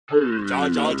Joystick,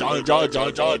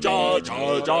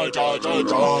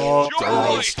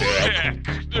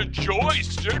 the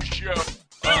Joystick Show.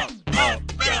 Up,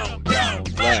 down,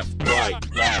 left,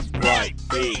 right,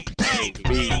 B,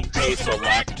 A,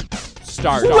 select.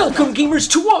 Start. Welcome,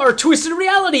 gamers, to our Twisted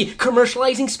Reality,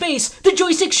 commercializing space, the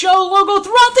Joystick Show logo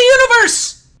throughout the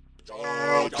universe!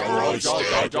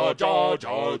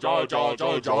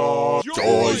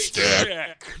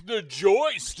 Joystick, the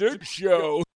Joystick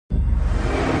Show.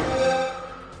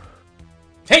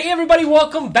 Hey everybody,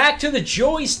 welcome back to the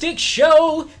Joystick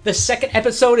Show, the second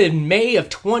episode in May of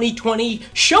 2020,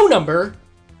 show number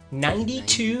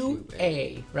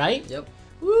 92A, right? Yep.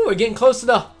 Woo, we're getting close to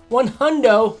the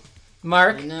 100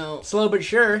 mark. I know. Slow but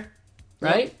sure,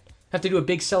 right? Yep. Have to do a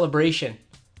big celebration.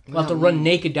 We'll have to run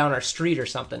naked down our street or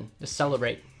something to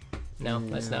celebrate. No,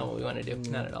 that's not what we want to do.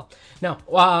 Not at all. No.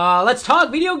 Let's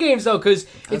talk video games, though, because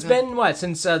it's been,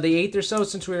 since the 8th or so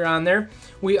since we were on there.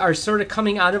 We are sort of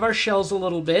coming out of our shells a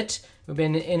little bit. We've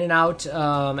been in and out.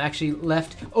 Actually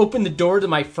opened the door to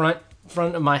my front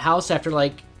of my house after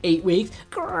like 8 weeks.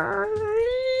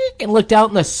 And looked out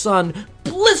and the sun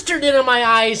blistered into my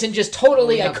eyes and just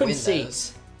totally, I couldn't see.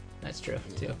 That's true,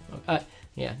 too.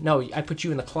 No, I put you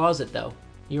in the closet, though.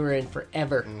 You were in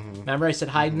forever. Mm-hmm. Remember I said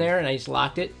hide in there and I just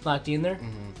locked you in there?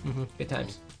 Mm-hmm. Good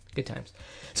times.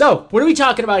 So, what are we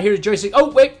talking about here at Joystick?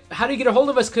 Oh, wait, how do you get a hold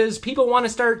of us? Because people want to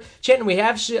start chatting. We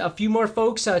have a few more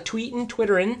folks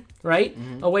twittering, right?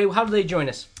 Mm-hmm. Oh, wait, how do they join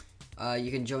us?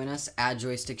 You can join us at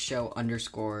Joystick Show at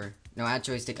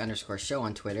Joystick_show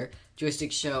on Twitter,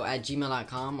 Joystick Show at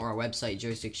gmail.com, or our website,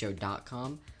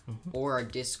 joystickshow.com, or our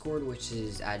Discord, which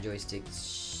is at Joystick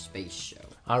Space Show.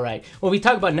 All right. Well, we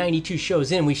talk about 92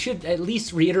 shows in. We should at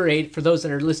least reiterate for those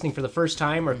that are listening for the first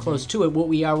time or close to it what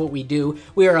we are, what we do.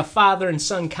 We are a father and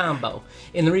son combo.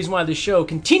 And the reason why the show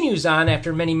continues on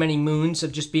after many, many moons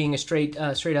of just being a straight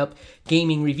up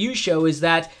gaming review show is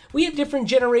that we have different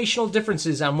generational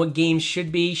differences on what games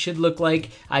should look like.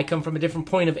 I come from a different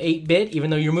point of 8-bit, even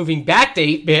though you're moving back to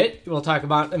 8-bit. We'll talk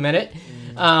about in a minute.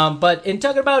 But in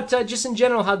talking about just in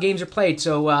general how games are played,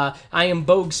 so I am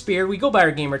Bogue Spear. We go by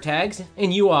our gamer tags,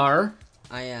 and you are?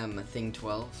 I am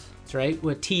Thing12. That's right,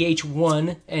 with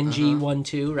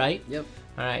TH1NG12, right? Yep.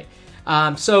 All right.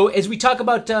 So as we talk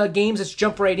about games, let's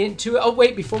jump right into it. Oh,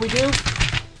 wait, before we do,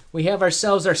 we have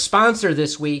ourselves our sponsor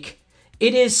this week.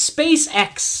 It is Space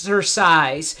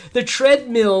Exercise, the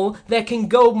treadmill that can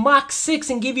go Mach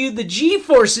 6 and give you the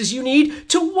G-forces you need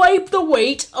to wipe the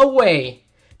weight away.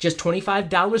 Just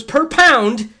 $25 per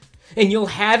pound, and you'll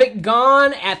have it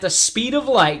gone at the speed of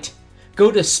light.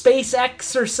 Go to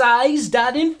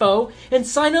spaceexercise.info and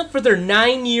sign up for their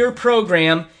 9-year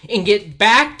program and get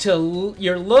back to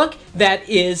your look that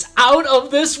is out of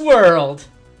this world.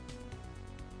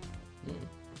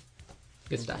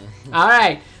 Good stuff. All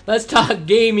right, let's talk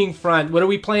gaming front. What are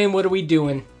we playing? What are we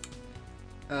doing?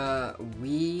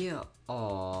 We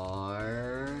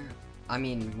are... what are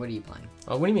you playing?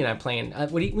 Oh, what do you mean I'm playing?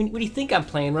 What do you think I'm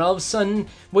playing? Where all of a sudden,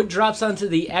 what drops onto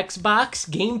the Xbox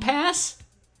Game Pass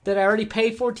that I already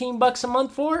pay $14 a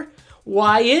month for?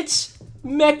 Why, it's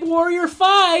MechWarrior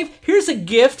 5. Here's a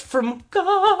gift from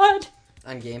God.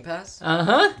 On Game Pass?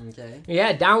 Uh-huh. Okay.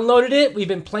 Yeah, downloaded it. We've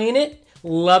been playing it.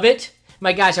 Love it.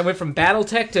 My gosh, I went from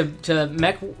BattleTech to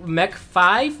Mech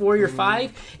 5, Warrior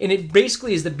 5, and it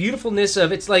basically is the beautifulness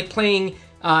of, it's like playing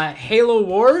Halo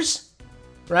Wars,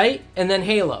 right? And then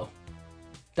Halo.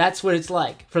 That's what it's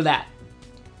like for that.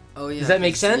 Oh yeah. Does that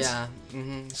make sense? Yeah.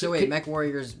 Mm-hmm. So wait,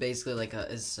 MechWarrior is basically like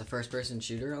is a first-person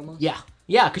shooter almost? Yeah,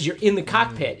 because you're in the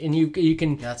cockpit and you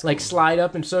can slide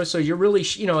up and so you're really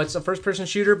it's a first-person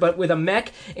shooter but with a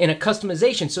mech and a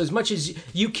customization. So as much as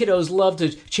you kiddos love to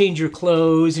change your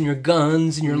clothes and your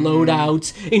guns and your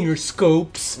loadouts and your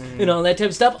scopes and all that type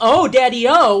of stuff,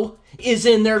 Daddy-O is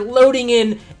in there loading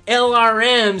in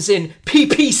LRMs and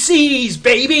PPCs,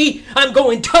 baby. I'm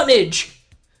going tonnage.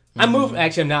 I'm moving.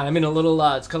 Actually, I'm not. I'm in a little.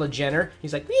 It's called a Jenner.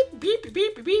 He's like beep beep beep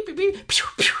beep beep beep beep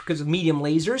because of medium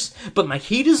lasers. But my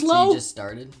heat is low. So you just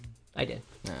started. I did.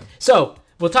 Yeah. So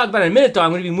we'll talk about it in a minute. Though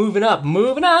I'm going to be moving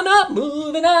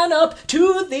on up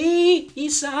to the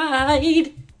east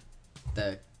side.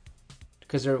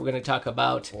 Because we're going to talk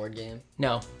about board game.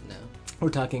 No. We're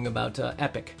talking about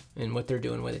Epic and what they're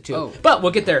doing with it, too. Oh. But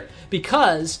we'll get there.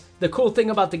 Because the cool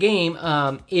thing about the game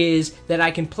is that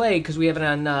I can play, because we have it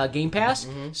on Game Pass.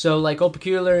 So, like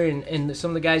Opecular and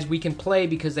some of the guys, we can play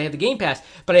because they have the Game Pass.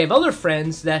 But I have other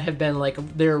friends that have been,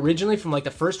 they're originally from, the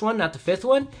first one, not the fifth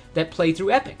one, that play through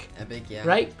Epic. Epic, yeah.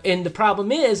 Right? And the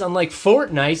problem is, unlike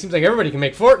Fortnite, seems like everybody can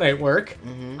make Fortnite work,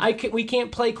 we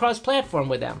can't play cross-platform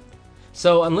with them.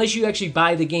 So, unless you actually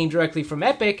buy the game directly from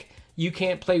Epic, you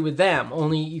can't play with them.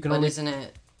 Only you can But only.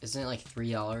 Isn't it like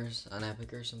 $3 on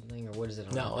Epic or something, or what is it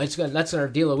on No, Epic? that's our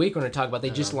deal of the week we're going to talk about.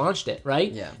 They just launched it,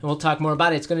 right? Yeah. And we'll talk more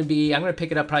about it. It's going to be, I'm going to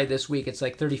pick it up probably this week. It's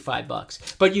like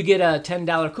 $35. But you get a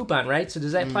 $10 coupon, right? So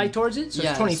does that apply towards it? So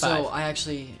yeah, it's 25.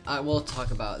 so we'll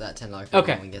talk about that $10 coupon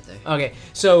Okay. when we get there. Okay.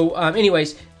 So,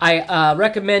 anyways, I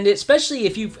recommend it, especially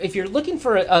if you're looking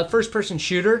for a first-person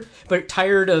shooter, but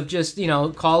tired of just,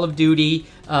 Call of Duty,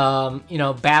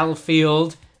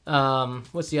 Battlefield,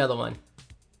 what's the other one?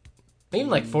 Even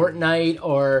like Fortnite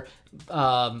or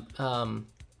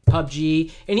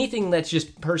PUBG, anything that's just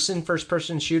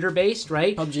first-person shooter based,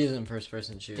 right? PUBG isn't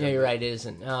first-person shooter. Yeah, you're right. It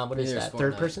isn't. What is Neither that? is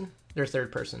Third Fortnite. person? They're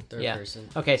third person. Third yeah. person.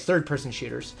 Okay, third-person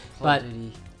shooters. Call But of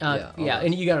Duty.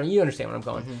 and you understand where I'm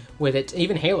going with it.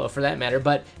 Even Halo, for that matter.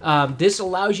 But this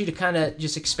allows you to kind of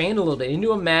just expand a little bit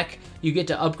into a mech. You get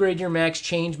to upgrade your mechs,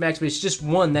 change mechs, but it's just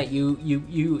one that you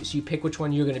use. You pick which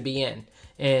one you're going to be in.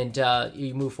 And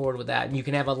you move forward with that. And you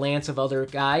can have a lance of other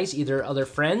guys, either other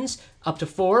friends, up to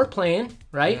 4 playing,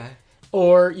 right? Okay.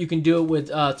 Or you can do it with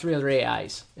 3 other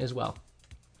AIs as well.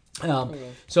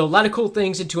 So a lot of cool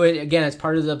things into it. Again, it's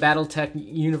part of the BattleTech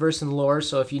universe and lore.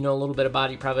 So if you know a little bit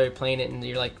about it, you're probably playing it and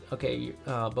you're like, okay,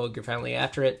 Bogue, you're finally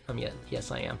after it.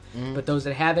 Yes, I am. But those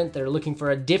that haven't, that are looking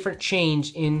for a different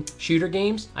change in shooter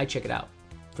games, I check it out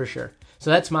for sure.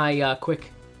 So that's my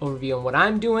quick overview on what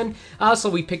I'm doing. Also,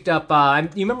 we picked up.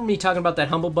 You remember me talking about that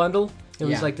Humble Bundle? It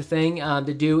was like the thing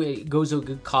to do. It goes to a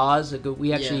good cause.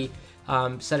 We actually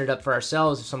set it up for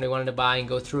ourselves. If somebody wanted to buy and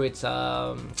go through, it's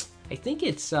I think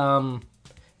it's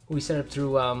we set it up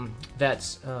through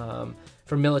Vets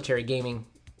for military gaming.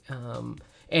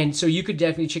 And so you could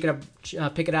definitely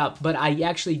pick it up. But I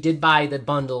actually did buy the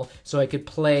bundle so I could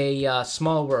play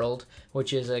Small World,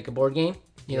 which is like a board game.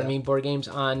 You know what I mean? Board games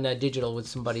on digital with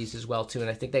some buddies as well, too. And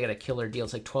I think they got a killer deal.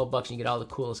 It's like $12 and you get all the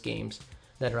coolest games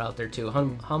that are out there, too.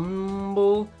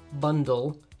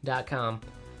 HumbleBundle.com.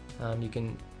 You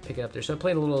can pick it up there. So I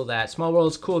played a little of that. Small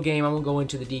World's a cool game. I won't go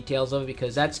into the details of it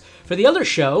because that's for the other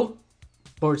show,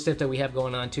 Board Stiff, that we have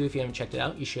going on, too. If you haven't checked it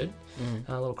out, you should.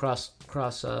 A little cross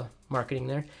marketing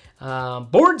there.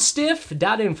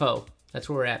 Boardstiff.info. That's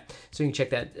where we're at. So you can check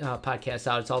that podcast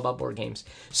out. It's all about board games.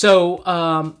 So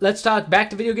let's talk back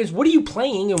to video games. What are you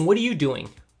playing and what are you doing?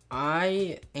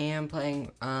 I am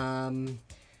playing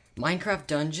Minecraft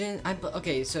Dungeon.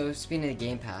 Okay, so speaking of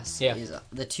Game Pass,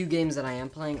 the 2 games that I am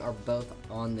playing are both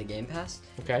on the Game Pass.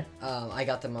 Okay. I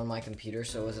got them on my computer,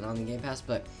 so it wasn't on the Game Pass,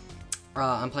 but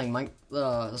I'm playing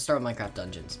let's start with Minecraft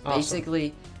Dungeons. Awesome.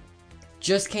 Basically,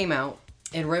 just came out.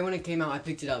 And right when it came out, I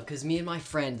picked it up because me and my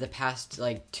friend the past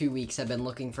 2 weeks have been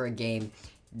looking for a game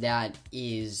that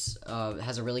is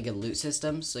has a really good loot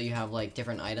system. So you have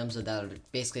different items that are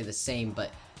basically the same,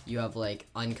 but you have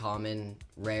uncommon,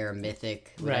 rare,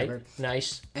 mythic, whatever. Right.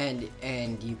 Nice. And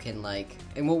you can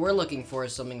and what we're looking for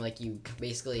is something you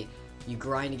basically you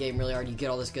grind a game really hard, you get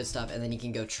all this good stuff, and then you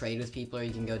can go trade with people or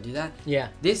you can go do that. Yeah.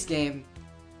 This game,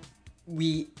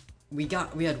 we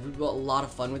had a lot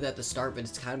of fun with it at the start, but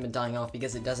it's kind of been dying off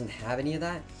because it doesn't have any of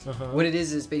that. What it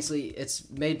is basically it's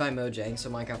made by Mojang, so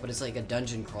Minecraft, but it's like a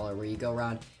dungeon crawler where you go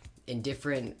around in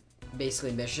different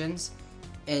basically missions,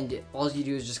 and all you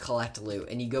do is just collect loot,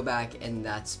 and you go back, and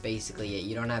that's basically it.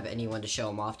 You don't have anyone to show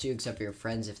them off to except for your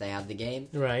friends if they have the game.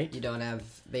 Right. You don't have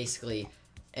basically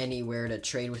anywhere to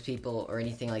trade with people or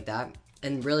anything like that.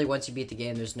 And really, once you beat the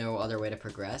game, there's no other way to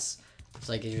progress. It's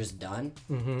like you're just done.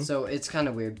 So it's kind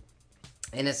of weird.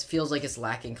 And it feels like it's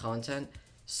lacking content.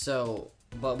 So,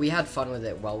 but we had fun with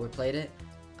it while we played it.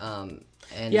 And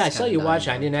I saw you watch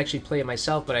it. I didn't actually play it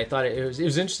myself, but I thought it was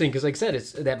interesting because, like I said,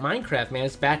 it's that Minecraft, man.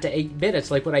 It's back to 8-bit.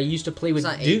 It's like what I used to play with.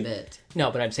 It's not 8-bit.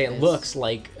 No, but I'm saying it looks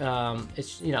like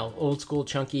it's old school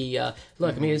chunky.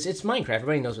 Look, I mean it's Minecraft.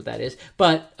 Everybody knows what that is.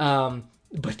 But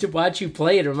to watch you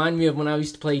play it reminded me of when I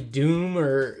used to play Doom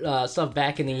or stuff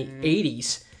back in the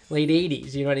 '80s. Late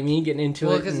 80s, you know what I mean? Getting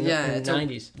into it in the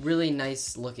 90s. It's a really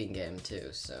nice looking game too,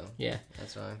 so yeah,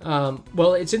 that's why.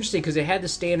 Well, it's interesting because it had the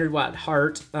standard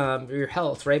heart, your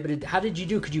health, right? But how did you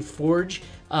do? Could you forge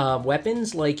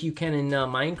weapons like you can in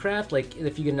Minecraft? Like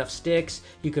if you get enough sticks,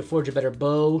 you could forge a better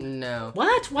bow. No.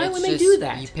 What? Why would they do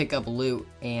that? You pick up loot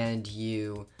and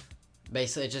you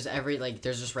basically it's just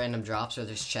there's just random drops or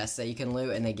there's chests that you can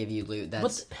loot and they give you loot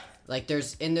that's.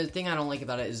 And the thing I don't like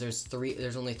about it is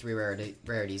there's only 3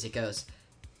 rarities. It goes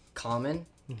common,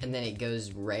 and then it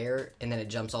goes rare, and then it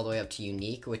jumps all the way up to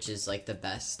unique, which is the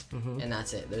best, and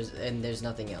that's it. There's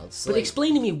nothing else. But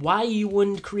explain to me why you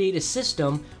wouldn't create a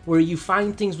system where you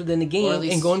find things within the game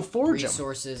and go and forge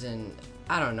resources and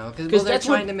I don't know because they're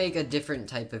trying to make a different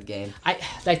type of game. I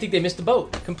think they missed the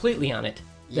boat completely on it.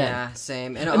 Yeah,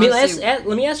 same. And I mean, honestly, let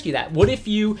me ask you that. What if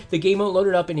the game won't load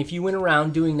it up, and if you went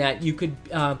around doing that, you could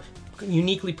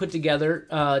uniquely put together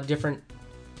different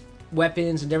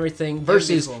weapons and everything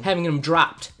versus cool. having them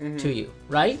dropped to you,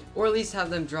 right? or at least have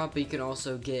them drop, but you can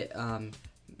also get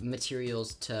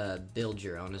materials to build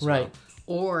your own as Right. well.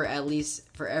 Or at least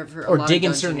for a Or lot dig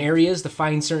of in certain areas to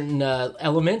find certain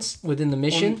elements within the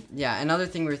mission. Yeah, another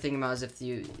thing we were thinking about is if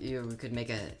you could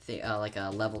make like a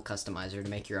level customizer to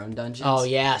make your own dungeons. Oh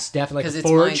yes, definitely. Because Like it's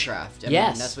a forge. Minecraft. I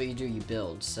Yes. mean, that's what you do. You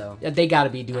build. So Yeah, they got to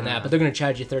be doing that, but they're going to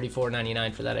charge you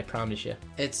 $34.99 for that. I promise you.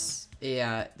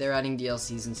 they're adding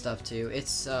DLCs and stuff too.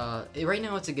 It's right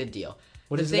now it's a good deal.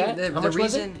 What the is thing, that? The, How the much was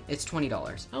reason it's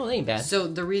 $20. Oh, that ain't bad. So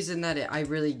the reason that I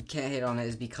really can't hate on it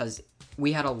is because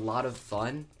we had a lot of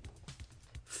fun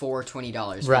for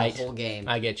 $20 for Right. the whole game.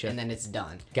 I get you. And then it's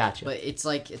done. Gotcha. But it's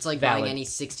like Valid. buying any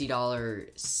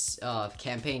 $60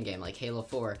 campaign game like Halo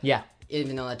 4. Yeah,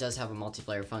 Even though that does have a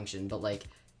multiplayer function, but like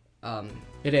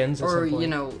it ends. At or some point. you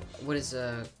know, what is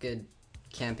a good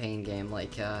campaign game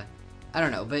like I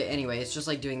don't know, but anyway, it's just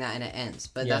like doing that and it ends.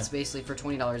 But Yeah. that's basically for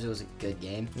 $20 it was a good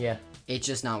game. Yeah, It's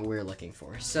just not what we're looking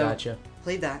for. So gotcha.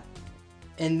 played that.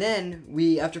 And then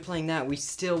after playing that, we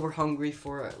still were hungry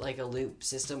for like a loot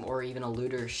system or even a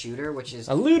looter shooter, which is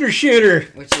A looter shooter.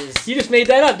 you just made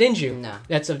that up, didn't you? No.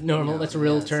 That's a normal. No, that's a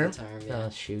real yeah, it's a term. term, yeah. Oh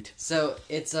shoot. So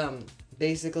it's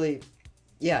basically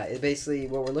it's basically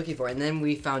what we're looking for. And then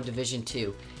we found Division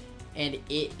 2. And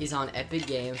it is on Epic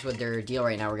Games with their deal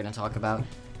right now we're gonna talk about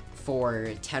for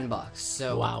 $10.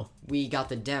 So Wow. we got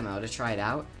the demo to try it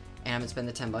out. And I haven't spent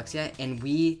the $10 yet, and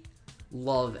we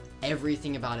love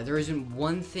everything about it. There isn't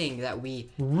one thing that we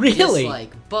Really?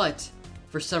 dislike, but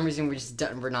for some reason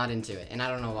we're not into it, and I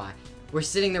don't know why. We're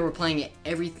sitting there, we're playing it.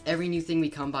 Every new thing we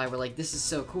come by, we're like, this is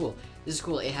so cool. This is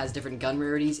cool. It has different gun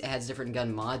rarities. It has different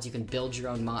gun mods. You can build your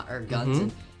own guns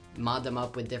and mod them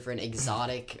up with different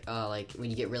exotic. Like when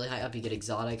you get really high up, you get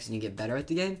exotics and you get better at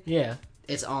the game. Yeah.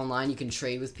 It's online. You can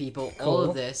trade with people. Cool. All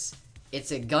of this.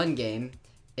 It's a gun game.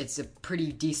 It's a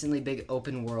pretty decently big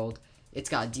open world. It's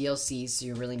got DLCs, so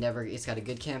you really never. It's got a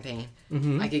good campaign.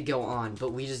 I could go on,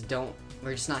 but we just don't.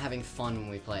 We're just not having fun when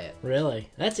we play it. Really?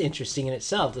 That's interesting in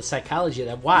itself. The psychology of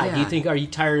that. Why? Do you Yeah. think? Are you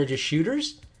tired of just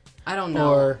shooters? I don't know.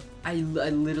 Or- I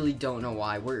literally don't know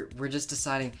why. We're just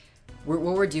deciding. What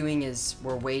we're doing is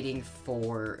we're waiting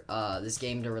for this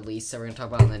game to release. So we're gonna talk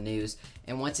about it in the news.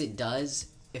 And once it does,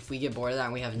 if we get bored of that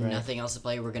and we have nothing else to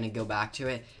play, we're gonna go back to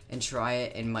it and try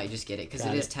it and might just get it because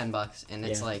Got it is it. $10 and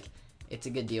it's Yeah. like it's a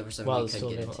good deal for Well, somebody it's who still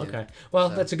could get it available. too. Okay. Well,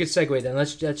 So- that's a good segue then.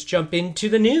 Let's jump into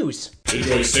the news. The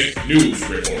Joystick News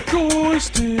Report.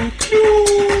 Joystick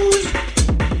News.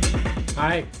 All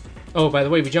right. Oh, by the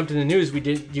way, we jumped in the news.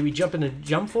 Did we jump into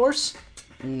Jump Force?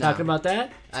 No, Talking about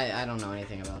that? I don't know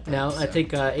anything about that. No, I so.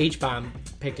 think H-Bomb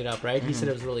picked it up, right? He said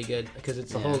it was really good because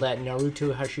it's the Yeah. whole that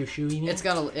Naruto Hashushu. It's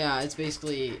got it's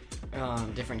basically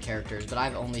different characters, but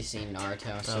I've only seen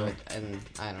Naruto, so and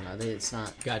I don't know, it's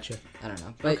not. Gotcha. I don't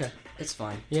know, but Okay. it's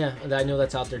fine. Yeah, I know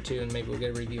that's out there too, and maybe we'll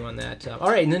get a review on that. All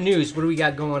right, in the news, what do we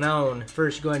got going on?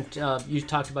 First, go ahead. You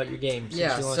talked about your game. since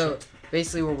Yeah, you launched so it.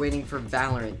 basically we're waiting for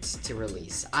Valorant to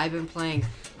release. I've been playing.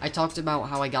 I talked about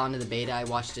how I got into the beta. I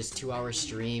watched this 2-hour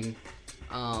stream,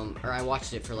 or I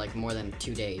watched it for like more than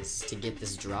 2 days to get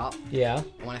this drop. Yeah.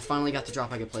 When I finally got the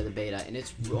drop, I could play the beta, and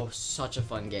it's such a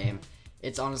fun game.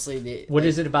 It's honestly What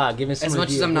is it about? Give me some As much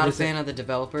as review. I'm What not a is it? fan of the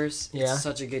developers, Yeah. it's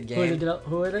such a good Who are, game.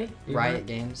 who are they? Do you Riot remember?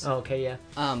 Games. Oh, okay, yeah.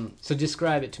 So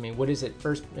describe it to me. What is it?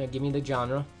 First, give me the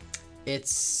genre.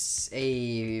 It's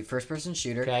a first-person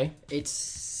shooter. Okay.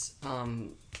 It's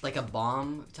like a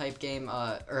bomb type game,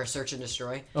 or a search and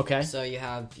destroy. Okay. So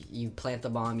you plant the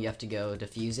bomb, you have to go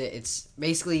defuse it. It's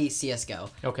basically CS:GO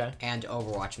Okay. and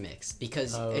Overwatch mix.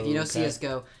 Because if you know Okay.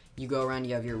 CS:GO, you go around,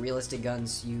 you have your realistic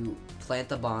guns, you plant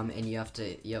the bomb, and you have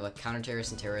a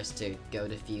counter-terrorist and terrorist to go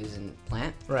defuse and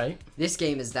plant. Right. This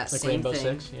game is that Like same Rainbow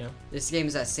thing. Six. Yeah. This game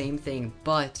is that same thing,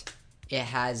 but it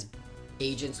has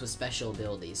agents with special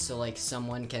abilities. So like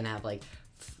someone can have like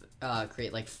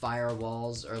create like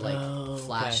firewalls or like Oh, okay.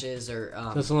 flashes or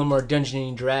So it's a little more Dungeons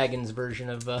and Dragons version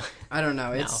of. I don't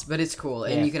know. But it's cool,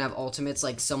 Yeah. and you can have ultimates.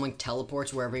 Like someone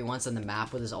teleports wherever he wants on the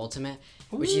map with his ultimate,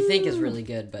 which you think is really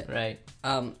good. But Right.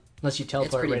 um, Unless you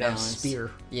teleport pretty right out of balanced.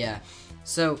 spear. yeah.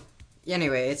 So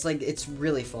anyway, it's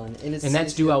really fun, and And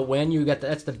that's due out when you got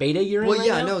that's the beta you're in. Well, right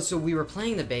yeah, now? no. So we were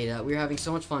playing the beta. We were having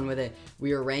so much fun with it.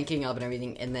 We were ranking up and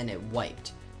everything, and then it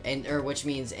wiped. Which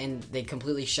means they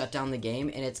completely shut down the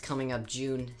game, and it's coming up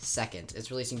June 2nd.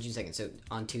 It's releasing June 2nd, so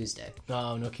on Tuesday.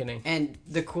 Oh, no kidding. And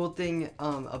the cool thing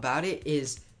about it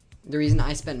is the reason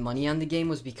I spent money on the game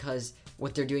was because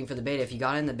what they're doing for the beta. If you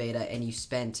got in the beta and you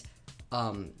spent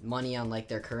money on like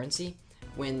their currency.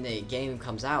 When the game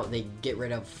comes out, they get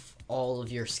rid of all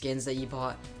of your skins that you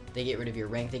bought. They get rid of your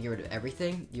rank. They get rid of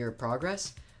everything, your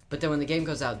progress. But then when the game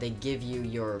goes out, they give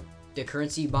you the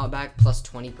currency you bought back plus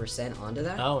 20% onto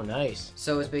that. Oh, nice.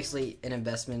 So it's basically an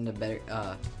investment in better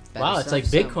wow, stuff. it's like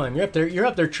Bitcoin. You're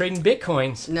up there trading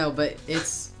Bitcoins. No, but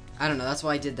it's, I don't know, that's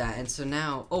why I did that. And so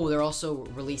now, they're also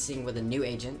releasing with a new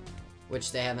agent,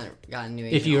 which they haven't gotten a new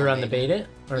agent. If you were on the beta?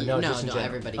 Or no, just in general?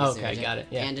 everybody gets their okay, agent. got it.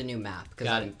 Yeah. And a new map, because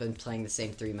I've been playing the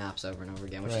same 3 maps over and over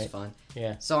again, which is fun.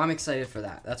 Yeah. So I'm excited for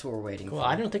that. That's what we're waiting Cool. for.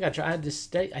 I don't think I tried this.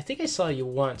 I think I saw you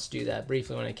once do that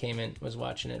briefly when I came in, was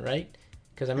watching it, right?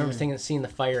 Because I remember seeing the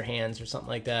fire hands or something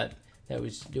like that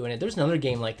was doing it. There's another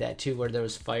game like that too where there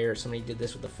was fire. Somebody did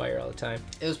this with the fire all the time.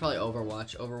 It was probably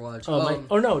Overwatch.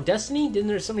 Oh, no, Destiny? Didn't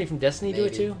there somebody from Destiny do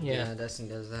it too? Yeah, Destiny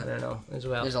does that. I don't know as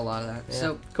well. There's a lot of that. Yeah.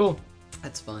 So cool.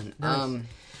 that's fun. Nice.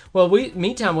 Well,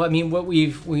 meantime, when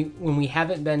we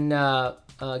haven't been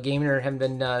gaming or haven't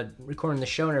been recording the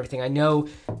show and everything, I know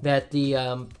that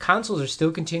the consoles are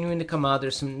still continuing to come out.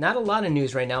 There's not a lot of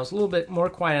news right now. It's a little bit more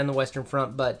quiet on the Western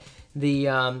Front, but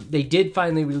they did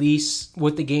finally release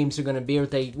what the games are going to be, or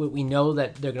what we know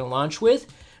that they're going to launch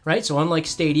with. Right, so unlike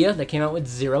Stadia, that came out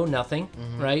with nothing,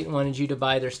 right? Wanted you to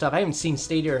buy their stuff. I haven't seen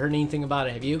Stadia or heard anything about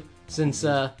it. Have you? Since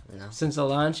the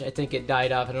launch, I think it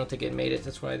died off. I don't think it made it.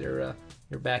 That's why they're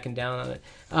backing down on it.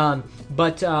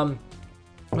 But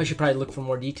I should probably look for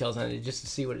more details on it just to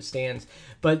see what it stands.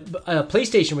 But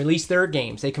PlayStation released their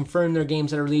games. They confirmed their games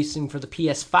that are releasing for the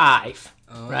PS5,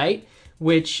 right?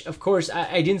 Which, of course,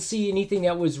 I didn't see anything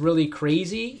that was really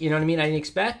crazy. You know what I mean? I didn't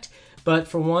expect. But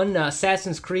for one,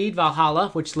 Assassin's Creed Valhalla,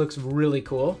 which looks really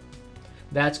cool,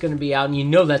 that's going to be out, and you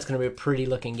know that's going to be a pretty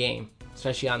looking game,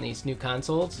 especially on these new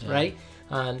consoles, right?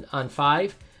 On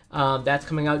 5. That's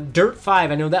coming out. Dirt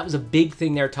 5, I know that was a big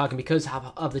thing they were talking because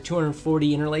of the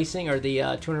 240 interlacing, or the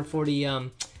 240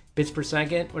 bits per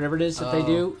second, whatever it is that they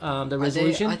do, the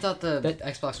resolution. I thought the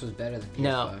Xbox was better than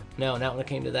PS5. No, not when it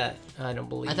came to that. I don't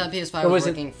believe. I thought PS5 was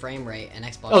working frame rate and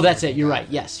Xbox. Oh, that's it. You're right.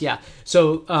 Yes, yeah.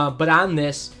 So, but on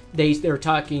this, they were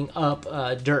talking up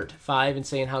Dirt 5 and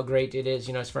saying how great it is,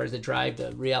 as far as the drive,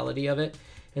 the reality of it,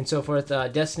 and so forth.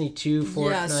 Destiny 2,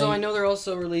 Fortnite. Yeah, so I know they're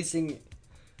also releasing.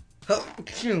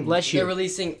 Bless you. They're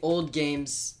releasing old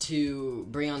games to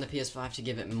bring on the PS5 to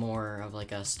give it more of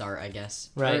like a start, I guess.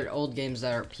 Right. Or old games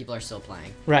that people are still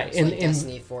playing. Right. So like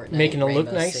Destiny, Fortnite, making it look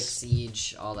Rainbow nice. Six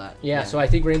Siege, all that. Yeah, so I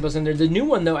think Rainbow's in there. The new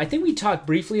one, though, I think we talked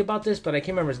briefly about this, but I can't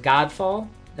remember. It's Godfall.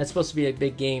 That's supposed to be a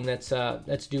big game that's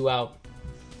due out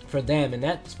for them, and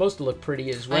that's supposed to look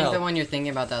pretty as well. I think the one you're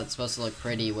thinking about that's supposed to look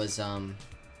pretty was, I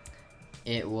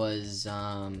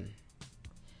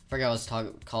forgot what it's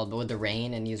called, but with the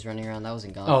rain and he was running around, that was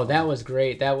in Godfall. Oh, that was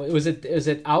great. Was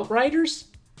it Outriders?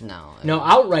 No,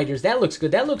 Outriders. That looks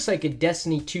good. That looks like a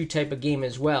Destiny 2 type of game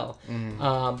as well.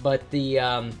 But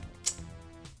the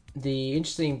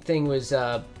interesting thing was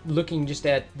looking just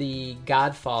at the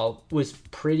Godfall was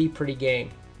pretty game,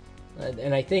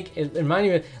 and I think it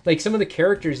reminded me, like, some of the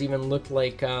characters even looked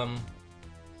like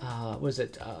was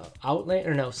it Outland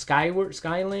or no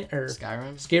Skyland or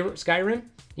Skyrim?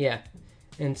 Yeah.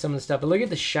 And some of the stuff, but look at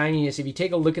the shininess. If you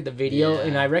take a look at the video,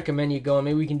 and I recommend you go, and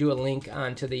maybe we can do a link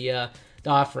onto the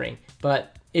offering.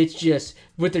 But it's just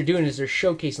what they're doing is they're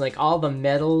showcasing like all the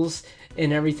medals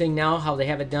and everything now, how they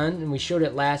have it done. And we showed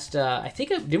it last. I think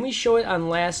didn't we show it on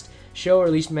last show, or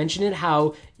at least mention it?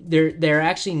 How they're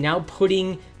actually now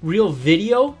putting real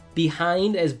video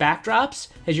behind as backdrops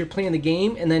as you're playing the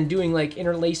game, and then doing like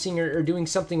interlacing or doing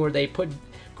something where they put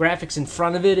graphics in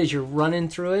front of it as you're running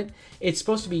through it. It's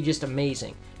supposed to be just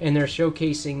amazing, and they're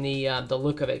showcasing the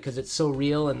look of it because it's so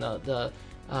real. And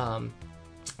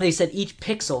they said each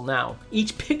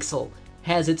pixel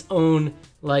has its own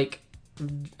like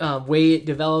way it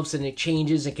develops, and it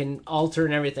changes and can alter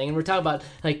and everything. And we're talking about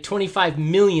like 25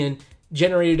 million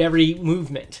generated every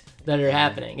movement that are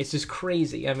happening. It's just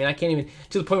crazy. I mean, I can't even,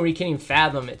 to the point where you can't even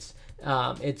fathom its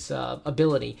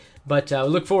ability. But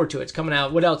look forward to it. It's coming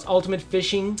out. What else? Ultimate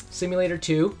Fishing Simulator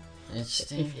 2.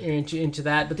 If you're into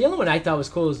that. But the other one I thought was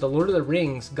cool is the Lord of the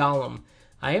Rings Gollum.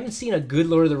 I haven't seen a good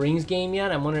Lord of the Rings game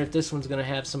yet. I'm wondering if this one's going to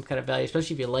have some kind of value,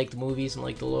 especially if you like the movies and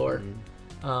like the lore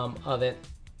of it.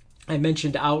 I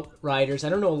mentioned Outriders. I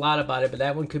don't know a lot about it, but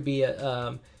that one could be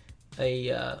a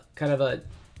kind of a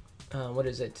what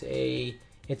is it?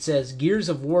 It says Gears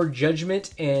of War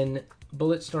Judgment and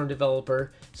Bulletstorm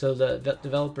developer, so the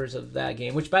developers of that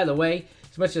game, which, by the way,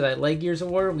 as much as I like Gears of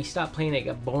War, we stopped playing it. It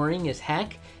got boring as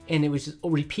heck, and it was just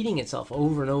repeating itself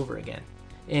over and over again,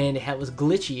 and it was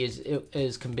glitchy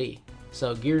as can be.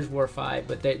 So Gears of War 5,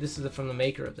 but this is from the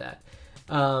maker of that.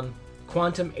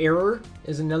 Quantum Error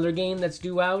is another game that's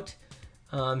due out.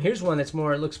 Here's one that's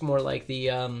looks more like the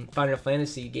Final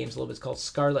Fantasy games a little bit. It's called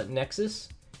Scarlet Nexus.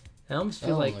 I almost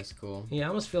feel like looks cool. Yeah, I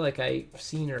almost feel like I've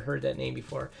seen or heard that name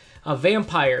before.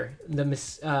 Vampire, the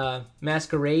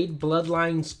Masquerade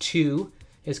Bloodlines 2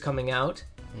 is coming out.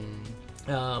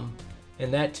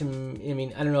 And that,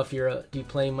 I don't know if do you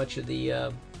play much of the,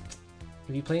 have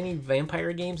you played any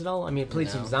vampire games at all? I mean, I played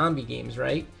some zombie games,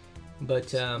 right?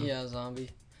 But, yeah, zombie.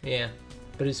 Yeah.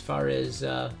 But as far as,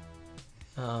 yeah,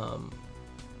 I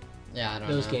don't know.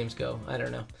 Those games go, I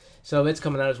don't know. So it's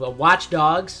coming out as well. Watch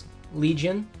Dogs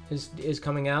Legion is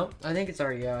coming out. I think it's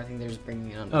already out. I think they're just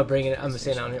bringing it out. Oh, bringing it. I'm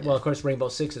saying on it. Well, of course, Rainbow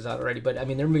Six is out already, but I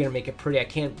mean, they're going to make it pretty. I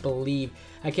can't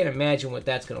imagine what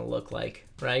that's going to look like,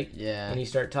 right? Yeah. When you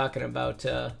start talking about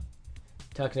the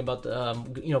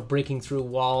breaking through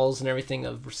walls and everything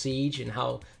of Siege and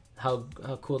how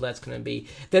cool that's going to be.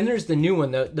 Then there's the new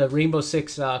one, the Rainbow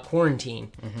Six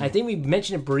Quarantine. I think we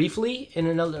mentioned it briefly in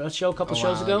another show a couple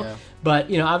shows ago.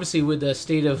 But obviously with the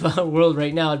state of world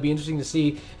right now, it'd be interesting to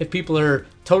see if people are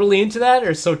totally into that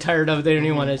or so tired of it they don't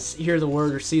even want to hear the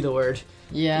word or see the word.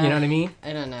 Yeah, you know what I mean?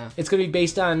 I don't know. It's going to be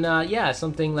based on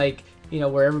something like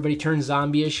where everybody turns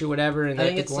zombie-ish or whatever, and I they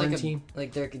think have it's to quarantine.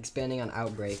 like they're expanding on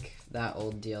Outbreak, that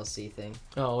old DLC thing.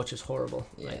 Oh, which is horrible.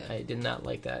 Yeah. I did not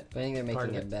like that. But I think they're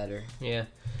making it better. Yeah.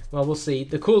 Well, we'll see.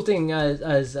 The cool thing,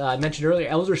 as I mentioned earlier,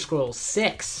 Elder Scrolls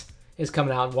 6 is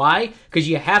coming out. Why? Because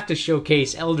you have to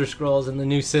showcase Elder Scrolls in the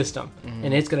new system,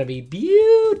 and it's going to be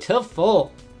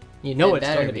beautiful. You know it's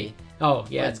going to be. Oh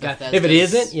yeah, it's got. If it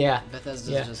isn't, yeah.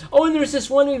 Bethesda's just. Oh, and there's this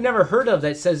one we've never heard of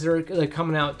that says they're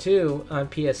coming out too on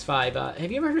PS5.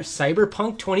 Have you ever heard of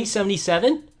Cyberpunk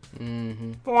 2077?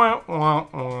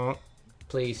 Mm-hmm.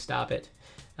 Please stop it.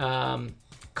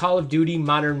 Call of Duty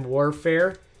Modern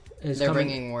Warfare is They're coming.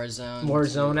 bringing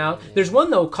Warzone out. Yeah. There's one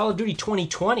though, Call of Duty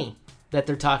 2020, that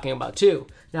they're talking about too.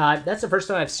 Now that's the first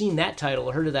time I've seen that title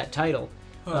or heard of that title.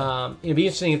 Huh. It'd be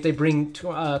interesting if they bring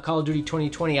Call of Duty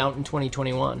 2020 out in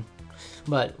 2021.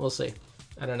 But we'll see.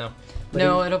 I don't know. But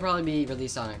it'll probably be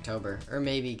released on October, or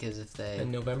maybe because if they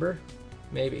in November,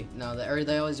 maybe. No,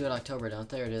 they always do it October, don't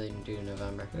they? Or do they do it in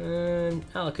November?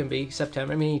 It can be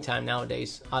September. I mean, anytime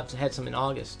nowadays. I've had some in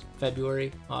August,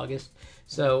 February, August.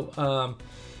 So,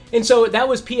 and so that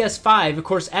was PS5. Of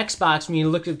course, Xbox. When you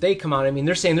look at they come out, I mean,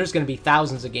 they're saying there's going to be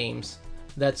thousands of games.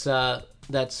 That's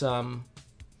going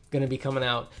to be coming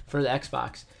out for the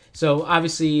Xbox. So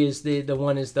obviously, is the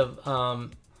one is the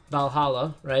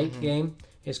Valhalla, right? Mm-hmm. Game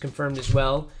is confirmed as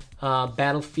well.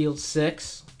 Battlefield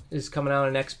 6 is coming out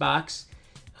on Xbox.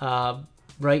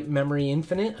 Bright Memory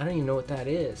Infinite. I don't even know what that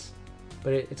is,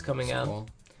 but it's coming out. Cool.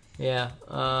 Yeah.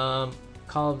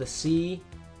 Call of the Sea.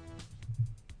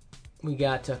 We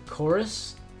got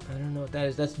Chorus. I don't know what that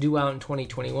is. That's due out in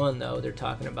 2021, though. They're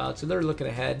talking about, so they're looking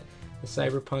ahead. The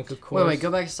Cyberpunk, of course. Wait,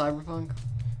 go back to Cyberpunk.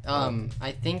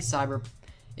 I think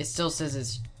it still says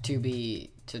it's to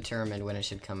be determined when it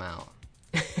should come out.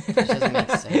 Which doesn't make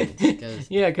sense.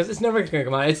 Because it's never going to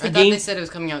come out. I thought they said it was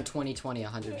coming out 2020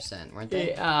 100%, weren't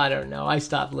they? I don't know. I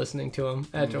stopped listening to them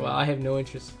after a while. I have no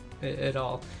interest at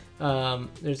all.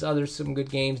 There's some good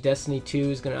games. Destiny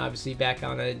 2 is going to obviously back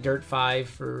on a Dirt 5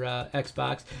 for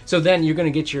Xbox. So then you're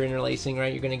going to get your interlacing,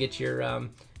 right? You're going to get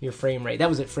your frame rate. That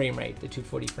was at frame rate, the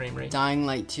 240 frame rate. Dying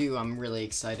Light 2, I'm really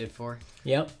excited for.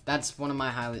 Yep. That's one of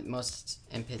my most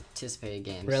anticipated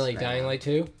games. Really? Dying Light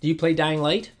 2? Do you play Dying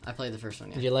Light? I played the first one,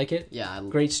 yeah. Did you like it? Yeah.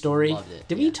 Great story. Loved it.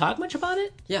 Did we talk much about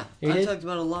it? Yeah. I talked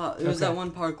about it a lot. It was that one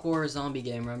parkour zombie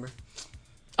game, remember?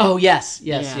 Oh, yes.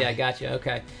 Yeah, gotcha.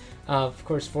 Okay. Of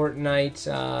course,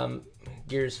 Fortnite,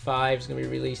 Gears 5 is going to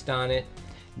be released on it.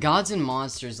 Gods and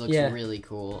Monsters looks really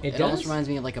cool. It almost reminds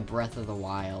me of like a Breath of the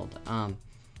Wild.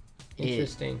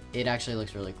 Interesting. It actually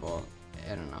looks really cool.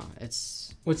 I don't know.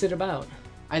 What's it about?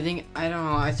 I don't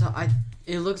know.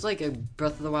 It looks like a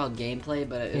Breath of the Wild gameplay,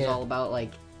 but it's all about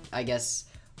like, I guess,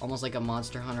 almost like a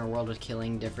Monster Hunter world with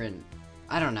killing different.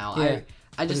 I don't know. Yeah.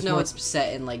 I just know it's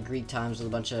set in like Greek times with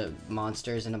a bunch of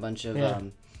monsters and a bunch of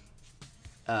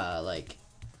like,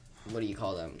 what do you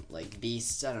call them? Like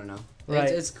beasts. I don't know. Right.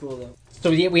 It's cool though.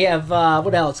 So we have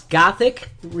what else? Gothic,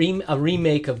 a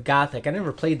remake of Gothic. I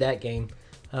never played that game.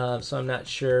 So I'm not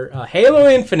sure. Halo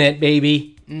Infinite,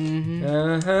 baby. Mm-hmm.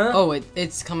 Uh-huh. Oh,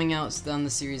 it's coming out on the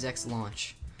Series X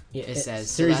launch. Yeah, it says.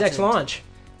 Series X launch.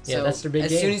 Yeah, so that's their big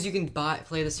game. As soon as you can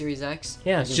play the Series X.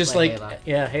 Yeah, it's just like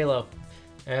Halo.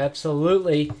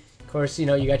 Absolutely. Of course, you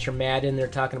got your Madden. They're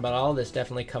talking about all this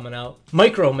definitely coming out.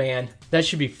 Micro Man. That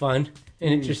should be fun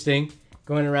and interesting.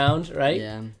 Going around, right?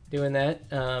 Yeah. Doing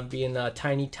that. Being a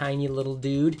tiny little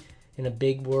dude in a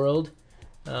big world.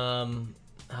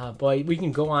 boy, we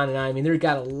can go on and on. I mean, they've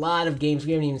got a lot of games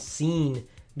we haven't even seen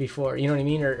before, you know what I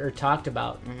mean, or talked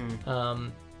about.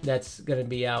 That's going to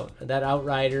be out. That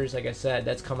Outriders, like I said,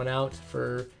 that's coming out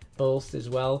for both as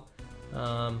well.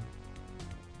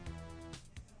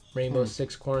 Rainbow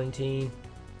Six Quarantine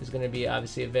is going to be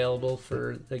obviously available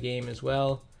for the game as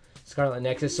well. Scarlet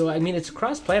Nexus. So, I mean, it's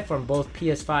cross-platform, both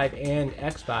PS5 and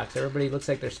Xbox. Everybody looks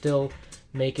like they're still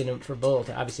making them for both,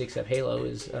 obviously, except Halo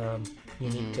is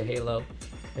unique to Halo.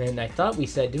 And I thought we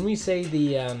said, didn't we say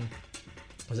the,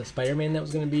 was it Spider-Man that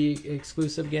was going to be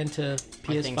exclusive again to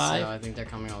PS5? I think so. I think they're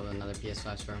coming out with another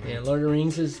PS5 Spider-Man. Yeah, Lord of the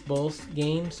Rings is both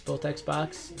games, both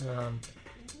Xbox,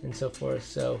 and so forth.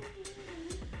 So,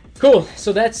 cool.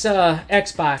 So that's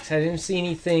Xbox. I didn't see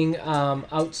anything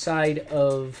outside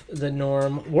of the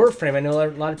norm. Warframe, I know a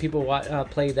lot of people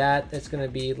play that. That's going to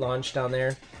be launched on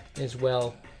there as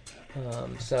well.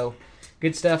 So,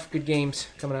 good stuff, good games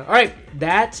coming out. All right,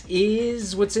 that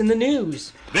is what's in the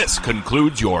news. This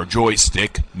concludes your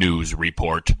Joystick News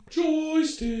Report.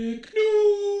 Joystick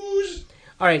News!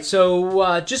 All right,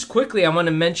 so just quickly, I want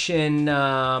to mention.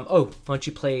 Why don't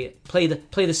you play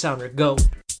the sounder? Go,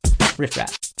 riff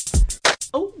rap.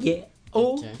 Oh yeah,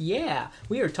 yeah.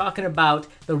 We are talking about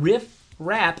the riff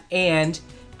rap and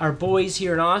our boys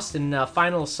here in Austin,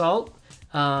 Final Assault.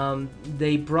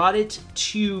 They brought it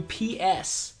to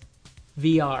PS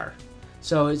VR.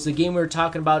 So it's the game we were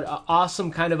talking about.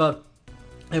 Awesome kind of a.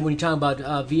 And when you're talking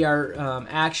about VR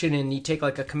action, and you take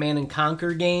like a Command and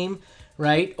Conquer game,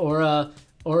 right, or a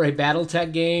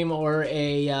BattleTech game, or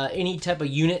a any type of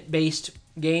unit-based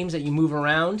games that you move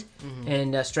around,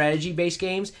 and strategy-based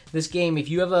games. This game, if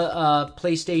you have a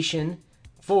PlayStation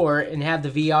 4 and have the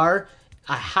VR,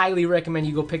 I highly recommend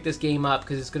you go pick this game up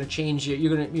because it's going to change you.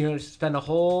 You're going to spend a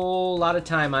whole lot of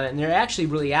time on it, and they're actually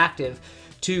really active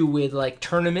too with like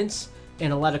tournaments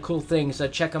and a lot of cool things. So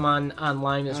check them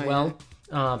online as well.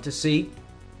 To see,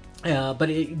 but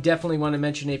it definitely want to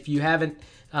mention if you haven't,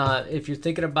 if you're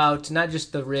thinking about not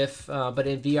just the Rift, but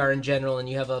in VR in general, and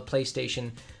you have a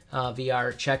PlayStation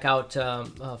VR, check out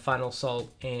Final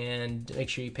Assault and make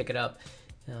sure you pick it up.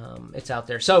 It's out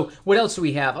there. So what else do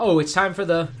we have? Oh, it's time for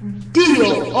the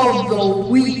Deal of the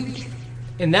Week,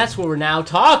 and that's what we're now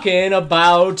talking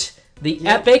about. The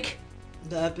Epic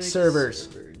servers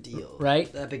server deal,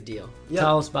 right? The Epic deal.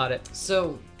 Tell us about it.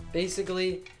 So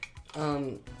basically,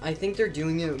 I think they're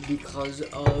doing it because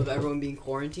of everyone being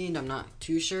quarantined. I'm not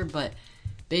too sure, but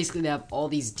basically they have all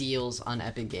these deals on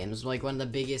Epic Games, like one of the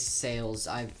biggest sales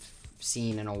I've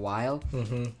seen in a while.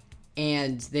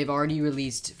 And they've already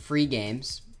released free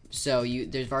games. So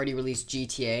they've already released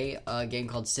GTA, a game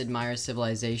called Sid Meier's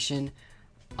Civilization.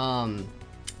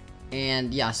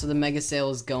 And yeah, so the mega sale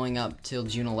is going up till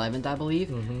June 11th, I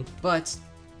believe. But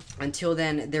until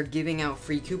then, they're giving out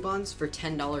free coupons for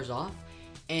 $10 off.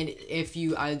 And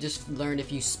I just learned if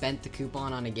you spent the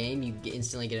coupon on a game, you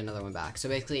instantly get another one back. So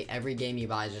basically, every game you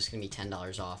buy is just going to be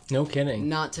 $10 off. No kidding.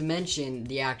 Not to mention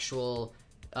the actual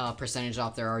percentage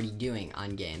off they're already doing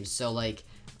on games. So, like,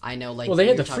 I know, like... Well, they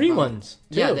had the free ones,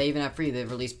 too. Yeah, they even have free. They've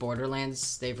released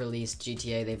Borderlands, they've released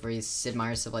GTA, they've released Sid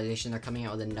Meier's Civilization. They're coming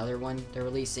out with another one they're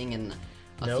releasing in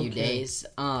a few days.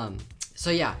 So,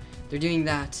 yeah, they're doing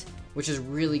that, which is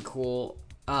really cool.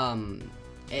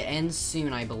 It ends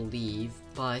soon, I believe,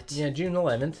 but... Yeah, June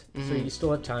 11th, so you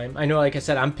still have time. I know, like I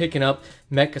said, I'm picking up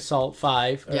Mech Assault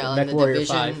 5, or MechWarrior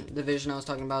 5. The Division I was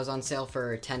talking about is on sale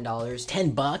for $10.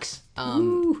 $10?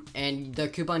 And the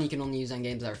coupon you can only use on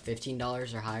games that are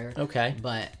 $15 or higher. Okay.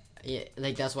 But, yeah,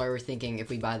 like, that's why we're thinking if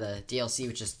we buy the DLC,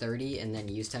 which is $30, and then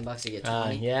use $10, you get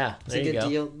 $20. Yeah, there you go. It's a good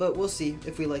deal, but we'll see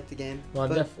if we like the game. Well,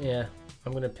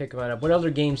 I'm going to pick mine up. What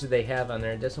other games do they have on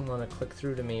there? It doesn't want to click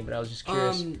through to me, but I was just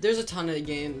curious. There's a ton of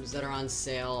games that are on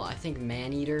sale. I think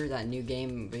Maneater, that new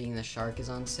game being the shark, is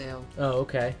on sale. Oh,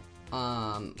 okay.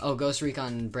 Ghost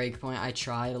Recon Breakpoint, I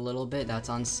tried a little bit. That's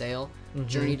on sale.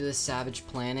 Journey to the Savage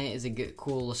Planet is a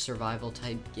cool survival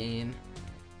type game.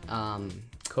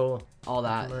 Cool. All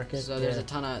that. So there's a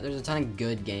ton of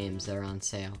good games that are on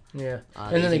sale. Yeah.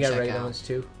 And then they got regular ones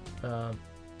too.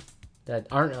 That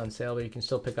aren't on sale, but you can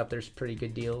still pick up. There's pretty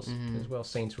good deals as well.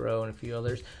 Saints Row and a few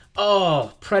others.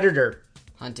 Oh, Predator.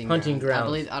 Hunting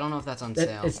Ground. I don't know if that's on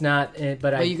sale. It's not,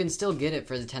 but you can still get it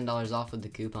for the $10 off with the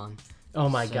coupon. Oh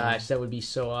my gosh, that would be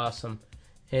so awesome.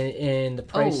 And the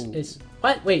price is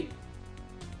what? Wait.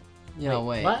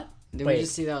 Wait. What? Did we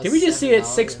just see that? Did we just see it at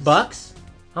 $6?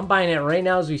 I'm buying it right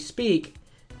now as we speak.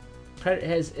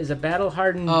 Is a battle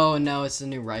hardened. Oh no, it's the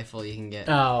new rifle you can get.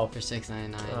 Oh, for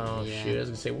 $6.99. Oh shoot, I was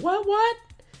gonna say what?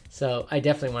 So I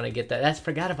definitely want to get that.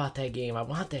 Forgot about that game. I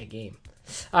want that game.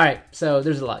 All right, so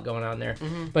there's a lot going on there.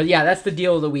 But yeah, that's the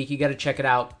deal of the week. You got to check it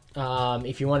out.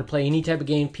 If you want to play any type of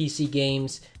game, PC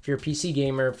games, if you're a PC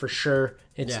gamer, for sure,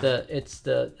 it's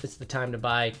the time to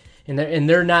buy. And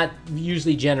they're not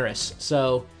usually generous,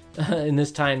 so in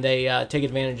this time they take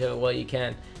advantage of it while you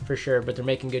can, for sure. But they're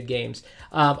making good games.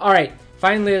 All right,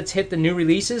 finally, let's hit the new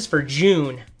releases for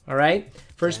June. All right,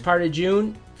 first part of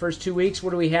June, first 2 weeks.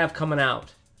 What do we have coming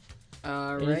out?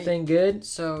 Anything good?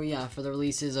 So yeah, for the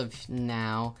releases of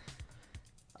now,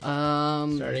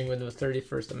 starting with the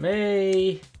 31st of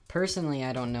May. Personally,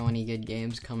 I don't know any good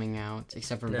games coming out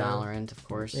except for Valorant, of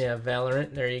course. Yeah,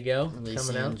 Valorant. There you go.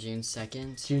 Releasing coming out June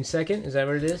 2nd. June 2nd. Is that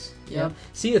what it is? Yep. Yeah.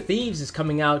 Sea of Thieves is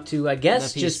coming out to, I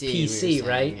guess, just we PC, were saying,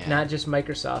 right? yeah. Not just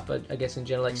Microsoft, but I guess in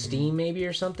general, like Steam maybe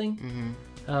or something,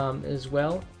 as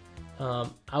well.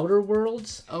 Outer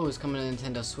Worlds. Oh, it's coming to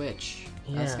Nintendo Switch.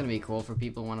 Yeah. That's gonna be cool for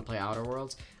people who want to play Outer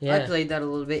Worlds. Yeah. I played that a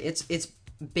little bit. It's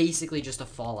basically just a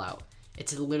Fallout.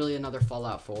 It's literally another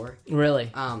Fallout 4. Really?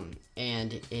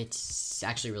 And it's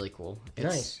actually really cool. It's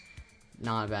Nice.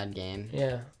 Not a bad game.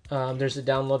 Yeah. There's a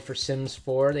download for Sims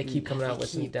 4. They keep coming out with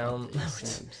some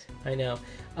downloads. I know.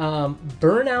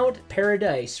 Burnout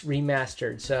Paradise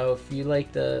remastered. So if you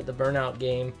like the Burnout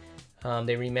game,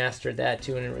 they remastered that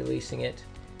too and are releasing it.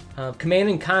 Command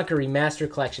and Conquer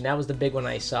Remaster Collection. That was the big one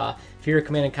I saw. If you're a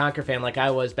Command and Conquer fan like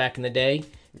I was back in the day,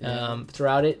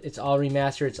 throughout it, it's all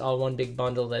remastered. It's all one big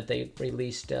bundle that they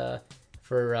released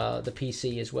for the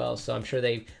PC as well. So I'm sure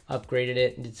they upgraded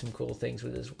it and did some cool things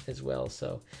with it as well.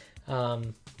 So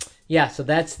so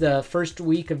that's the first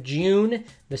week of June.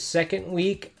 The second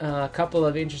week, a couple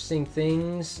of interesting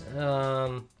things.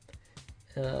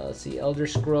 Let's see, Elder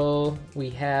Scroll. We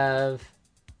have...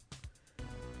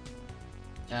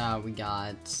 we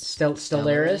got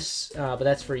Stellaris, but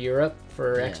that's for Europe,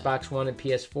 for Xbox One and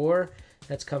PS4.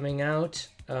 That's coming out.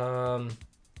 I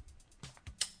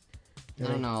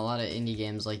don't know, a lot of indie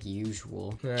games like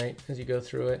usual. Right, as you go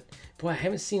through it. Boy, I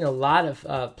haven't seen a lot of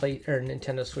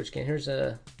Nintendo Switch game. Here's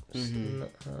a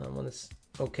one that's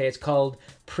okay. It's called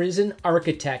Prison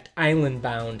Architect Island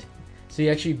Bound. So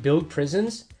you actually build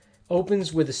prisons.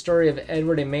 Opens with the story of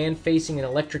Edward, a man facing an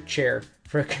electric chair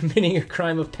for committing a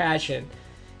crime of passion.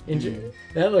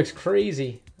 That looks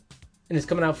crazy. And it's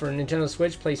coming out for Nintendo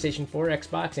Switch, PlayStation 4,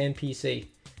 Xbox, and PC.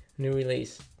 New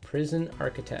release. Prison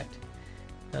Architect.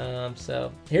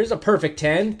 So here's a perfect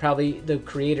 10. Probably the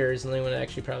creator is the only one that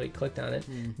actually probably clicked on it.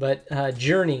 But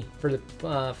Journey for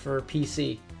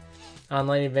PC.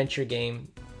 Online adventure game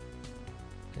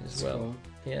as That's well. cool.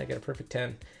 Yeah, I got a perfect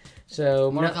 10. So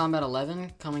Mortal Kombat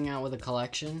 11 coming out with a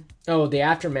collection. Oh, the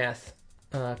Aftermath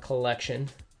collection.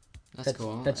 That's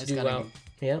cool. That's due out.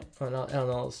 Yep, on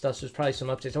all the stuff. So there's probably some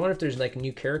updates. I wonder if there's like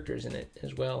new characters in it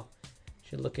as well.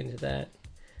 Should look into that.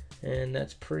 And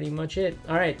that's pretty much it.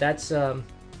 All right, that's new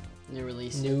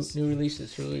releases. New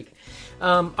releases for the week.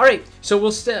 All right, so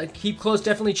we'll keep close.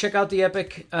 Definitely check out the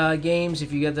Epic games.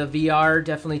 If you get the VR,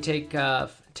 definitely take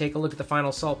a look at the Final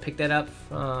Assault. Pick that up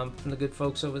from the good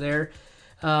folks over there.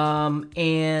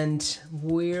 And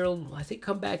we'll, I think,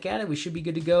 come back at it. We should be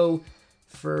good to go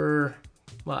for...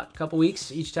 a couple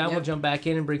weeks each time. We'll jump back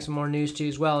in and bring some more news to you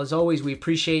as well. As always, we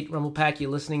appreciate Rumble Pack you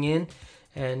listening in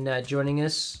and joining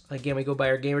us. Again, we go by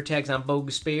our gamer tags. I'm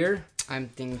Bogus Spear. I'm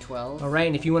Thing12. All right,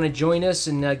 and if you want to join us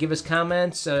and give us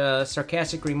comments,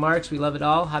 sarcastic remarks, we love it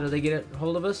all. How do they get a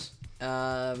hold of us?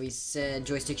 We said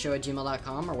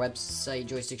joystickshow@gmail.com, our website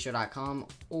joystickshow.com,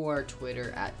 or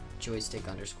Twitter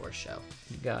 @joystick_show.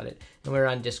 You got it. And we're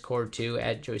on Discord too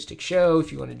 @Joystick Show.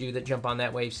 If you want to do that, jump on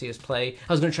that way, see us play.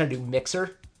 I was going to try to do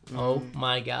Mixer. Oh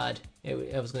my God.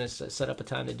 I was going to set up a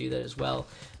time to do that as well.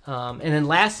 And then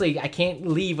lastly, I can't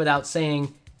leave without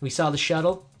saying we saw the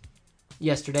shuttle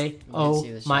yesterday. Oh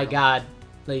my God,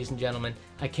 ladies and gentlemen.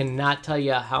 I cannot tell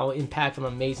you how impactful and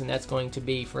amazing that's going to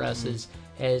be for us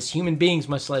as human beings,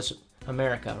 much less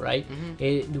America, right?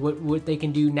 What they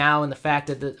can do now, and the fact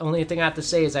that the only thing I have to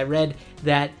say is I read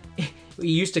that it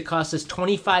used to cost us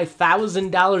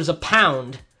 $25,000 a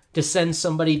pound to send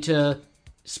somebody to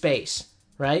space,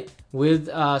 right? With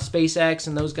SpaceX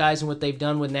and those guys and what they've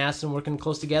done with NASA and working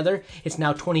close together, it's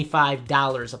now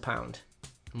 $25 a pound.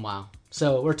 Wow.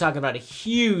 So we're talking about a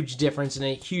huge difference and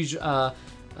a huge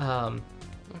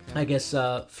I guess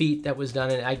feat that was done,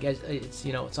 and I guess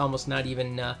it's almost not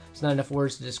even it's not enough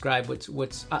words to describe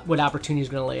what opportunity is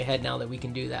going to lay ahead now that we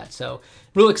can do that. So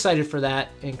real excited for that,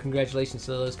 and congratulations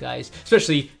to those guys,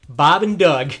 especially Bob and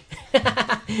Doug.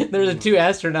 They're the two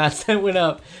astronauts that went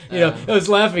up. I was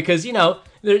laughing because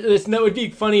It would be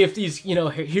funny if these,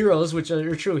 heroes, which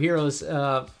are true heroes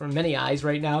from many eyes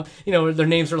right now, their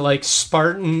names are like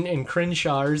Spartan and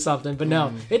Crenshaw or something. But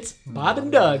no, it's Bob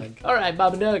and Doug. All right,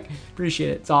 Bob and Doug.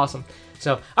 Appreciate it. It's awesome.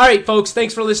 So, all right, folks,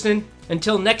 thanks for listening.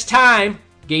 Until next time,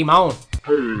 game on.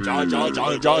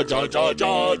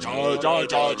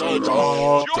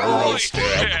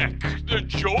 Joystick! The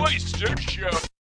Joystick Show!